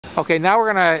Okay, now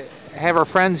we're gonna have our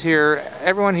friends here,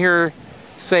 everyone here,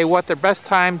 say what their best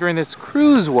time during this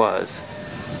cruise was.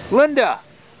 Linda.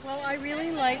 Well, I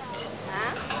really liked,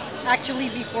 actually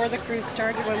before the cruise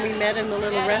started, when we met in the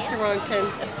little restaurant,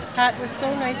 and Pat was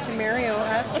so nice to Mario,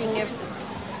 asking if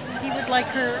he would like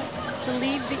her to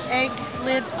leave the egg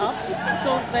lid up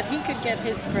so that he could get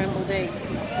his scrambled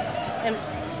eggs. And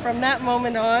from that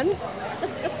moment on,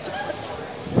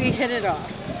 we hit it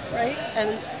off, right? And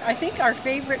I think our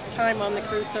favorite time on the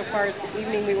cruise so far is the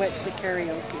evening we went to the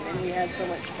karaoke, and we had so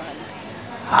much fun.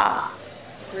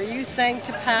 Where you sang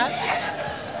to Pat,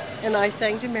 and I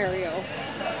sang to Mario.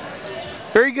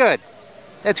 Very good.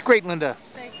 That's great, Linda.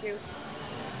 Thank you.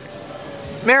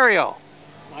 Mario.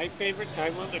 My favorite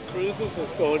time on the cruises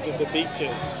is going to the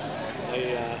beaches.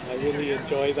 I really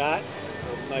enjoy that.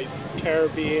 Nice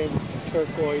Caribbean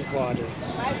turquoise waters.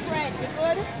 My friend, you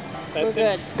good? That's We're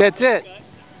good. That's it.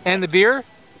 And the beer?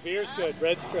 The beer's good.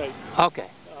 Red Stripe. Okay.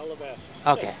 All the best.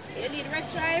 Okay. You need Red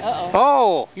Stripe? Uh-oh.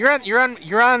 Oh, you're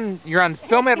on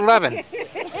film at 11. You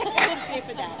didn't pay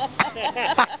for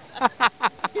that.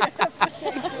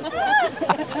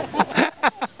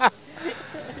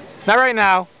 Not right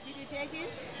now. Did you take it?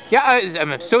 Yeah,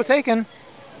 I'm still taking.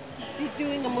 She's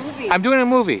doing a movie. I'm doing a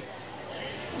movie.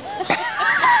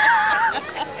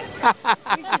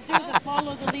 We should do the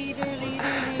follow the leader, leader.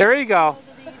 There you go.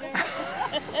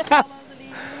 Follow the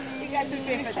leader. You got to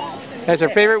pay for that. That's our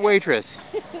favorite waitress.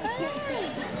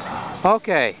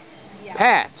 Okay. Yeah.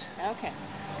 Pat. Okay.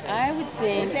 I would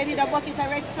think. You said you don't work with a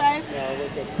Red Stripe? No, we're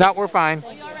good. No, we're fine.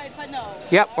 Oh, you're all right for no?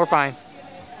 Yep, we're fine.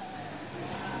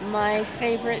 My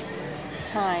favorite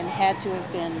time had to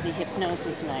have been the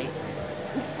hypnosis night.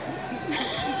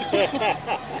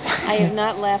 I have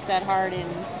not laughed that hard in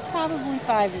probably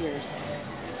 5 years.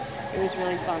 It was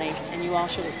really funny, and you all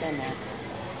should have been there.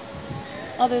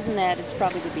 Other than that, it's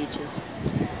probably the beaches.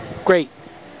 Great.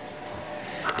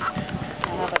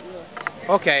 How about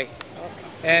you? Okay.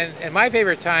 And my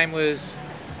favorite time was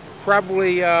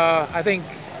probably I think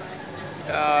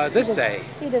this day,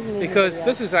 He doesn't even because do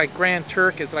this is like Grand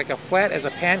Turk. It's like a flat as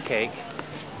a pancake,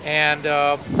 and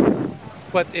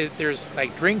but there's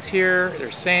like drinks here,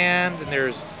 there's sand, and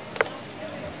there's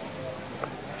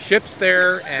ships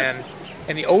there, and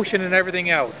the ocean and everything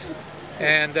else,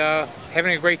 and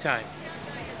having a great time.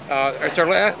 It's our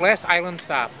last island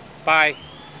stop. Bye.